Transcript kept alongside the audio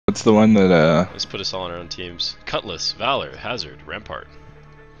What's the one that Let's put us all on our own teams. Cutlass, Valor, Hazard, Rampart.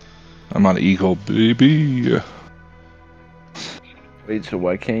 I'm on Eagle, baby. Wait, so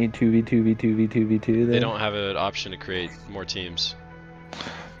why can't you 2v2v2v2v2 then? They don't have an option to create more teams.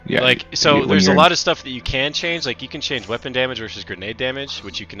 Yeah. Like, so there's a lot of stuff that you can change. Like, you can change weapon damage versus grenade damage,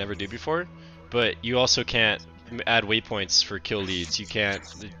 which you can never do before. But you also can't add waypoints for kill leads. You can't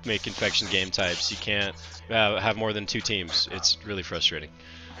make infection game types. You can't have more than 2 teams. It's really frustrating.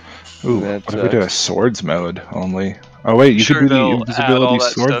 Ooh, what if we did a swords mode only? Oh wait, you could do the invisibility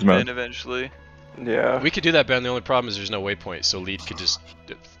swords mode eventually. Yeah. We could do that, Ben. The only problem is there's no waypoint, so lead could just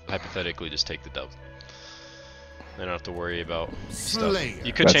hypothetically just take the dub. They don't have to worry about stuff.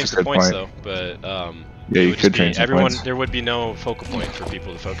 You could change the points though, but yeah, you could change the points. There would be no focal point for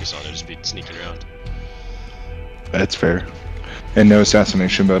people to focus on. It'd just be sneaking around. That's fair. And no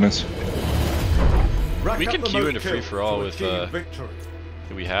assassination bonus. We can queue into free for all with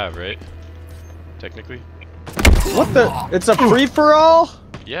who we have, right? Technically. What the? It's a free for all?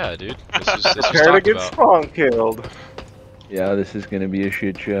 Yeah, dude. This was Prepare to talked get about. spawn killed. Yeah, this is gonna be a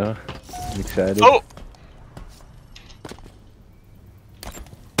shit show. I'm excited. Oh!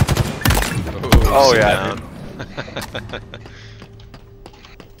 Oh yeah.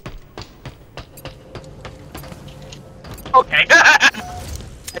 Okay.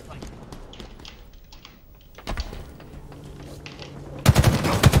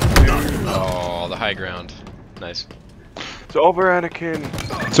 Oh, the high ground. Nice. It's over, Anakin.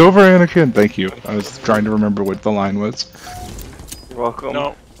 It's over, Anakin. Thank you. I was trying to remember what the line was. You're welcome.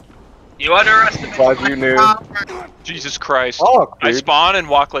 No. You underestimated. Glad you knew. Jesus Christ. Oh, I spawn and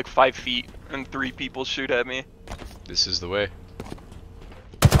walk like 5 feet, and 3 people shoot at me. This is the way.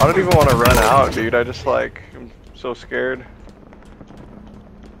 I don't even want to run out, dude. I just like, I'm so scared.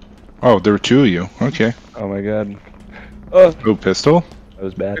 Oh, there were 2 of you. Okay. Oh my god. Oh, pistol? That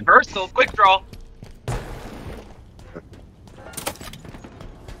was bad. Reversal, quick draw.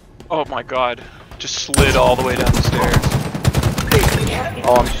 Oh my god. Just slid all the way down the stairs.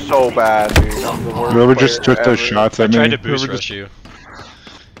 Oh, I'm so bad, dude. I'm the worst Whoever just player took those ever. shots I at me. tried to boost whoever rush you.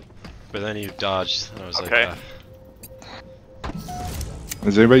 But then you dodged. And I was Okay. like,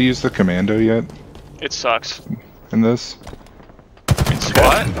 Has anybody used the commando yet It sucks. in this? In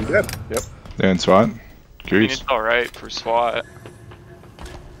SWAT? Yep. Yep. Yeah, in SWAT? I mean, Curious. it's alright for SWAT.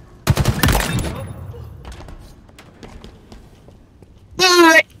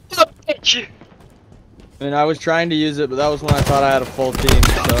 I mean, I was trying to use it, but that was when I thought I had a full team,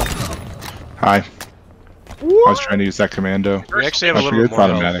 so. Hi. I was trying to use that commando. we actually have a I little forget bit more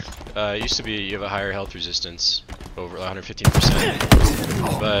automatic. health. It used to be you have a higher health resistance, over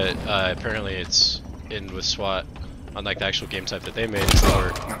 115%. But apparently it's in with SWAT, unlike the actual game type that they made, it's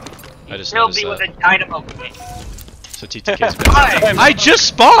lower. I just noticed that. with a dynamo quick. So TTK's been. I just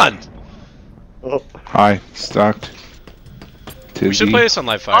spawned! Hi, Stocktizzl. We should play this on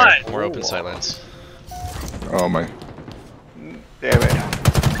live fire, more open sightlines. Oh my. Damn it.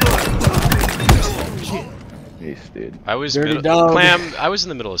 Nice, dude. I was Dirty dog. Clam, I was in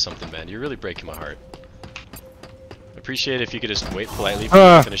the middle of something, man. You're really breaking my heart. Appreciate it if you could just wait politely for me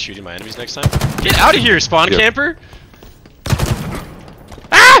to finish shooting my enemies next time. Get out of here, spawn camper!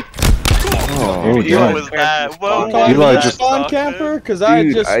 Ah! Oh, What God. was that? Whoa. Eli just- spawn camper? Cause I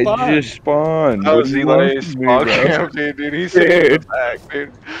Dude, just spawned. I just spawned. That What was do you want Eli's from me, spawn bro? camp, dude. He saved back,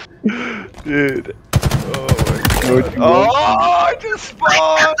 dude. Dude. Oh my god. Oh, I just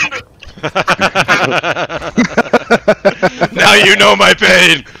spawned! Now you know my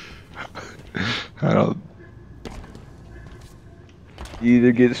pain! I don't. You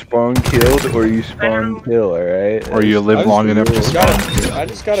either get spawn killed or you spawn kill, alright? Or you live long enough to spawn. I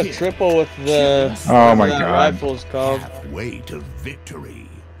just got a triple with the. Oh my whatever that god. Rifle's called. Way to victory.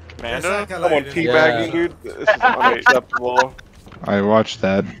 Commander? Someone teabagging, dude. This is unacceptable. I watched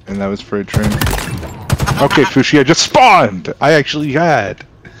that, and that was FrightTrain. Okay, Fushi, I just spawned! I actually had.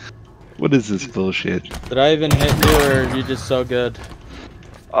 What is this bullshit? Did I even hit you, or are you just so good?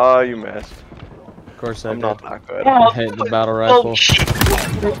 You missed. Of course I I'm did. not that good. I hate the battle rifle.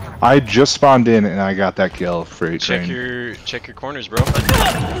 I just spawned in, and I got that kill, FrightTrain. Check your corners, bro.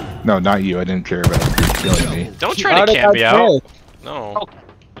 No, not you. I didn't care about killing me. Don't How try to did camp I me out. fail? No.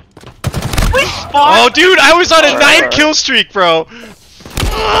 Oh, dude, I was on a 9-kill streak, bro.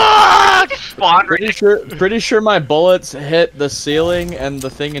 Pretty sure my bullets hit the ceiling and the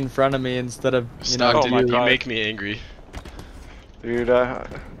thing in front of me instead of Stop, you. you make me angry. Dude,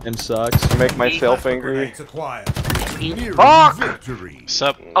 And sucks. make myself angry. Acquired. Fuck! Victory.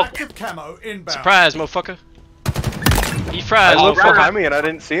 Sup? Lack of camo inbound. Surprise, motherfucker. He I fragile. looked behind me and I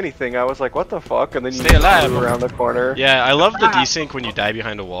didn't see anything. I was like, what the fuck? And then you Stay alive. flew around the corner. Yeah, I love the desync when you die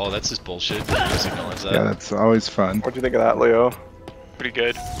behind a wall. That's just bullshit. Just acknowledge that. Yeah, that's always fun. What'd you think of that, Leo? Pretty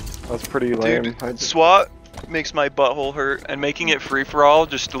good. That's pretty lame. Dude, SWAT makes my butthole hurt, and making it free for all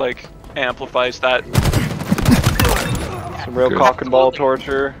just like amplifies that. Some real cock and ball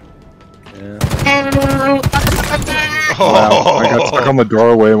torture. Yeah. Wow, I got stuck on the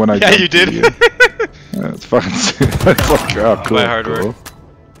doorway when I Yeah, you did. Yeah, it's fucking it's like, oh, cool, My hard work. cool.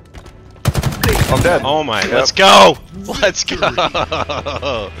 I'm dead. Oh my, Yep. let's go! Let's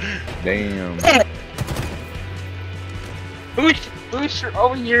go! Damn. Who's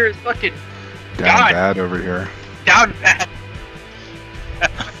over here is fucking Down God. bad over here. down bad.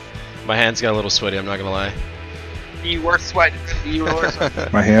 My hands got a little sweaty, I'm not gonna lie. You were sweating. You were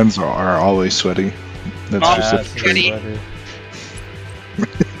sweating. My hands are always sweaty. That's Oh, just a sweaty. treat.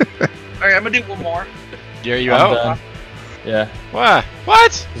 Alright, I'm gonna do one more. Are you I'm out? done. Yeah. What?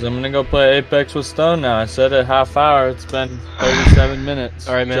 What? Cause I'm gonna go play Apex with Stone now. I said a half hour. It's been 37 minutes.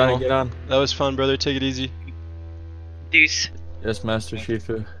 Alright, man, Johnny, well- get on. That was fun, brother. Take it easy. Deuce. Yes, Master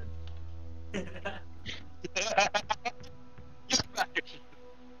Shifu.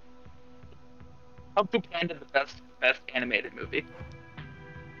 Kung Fu Panda, the best animated movie.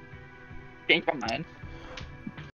 Change my mind.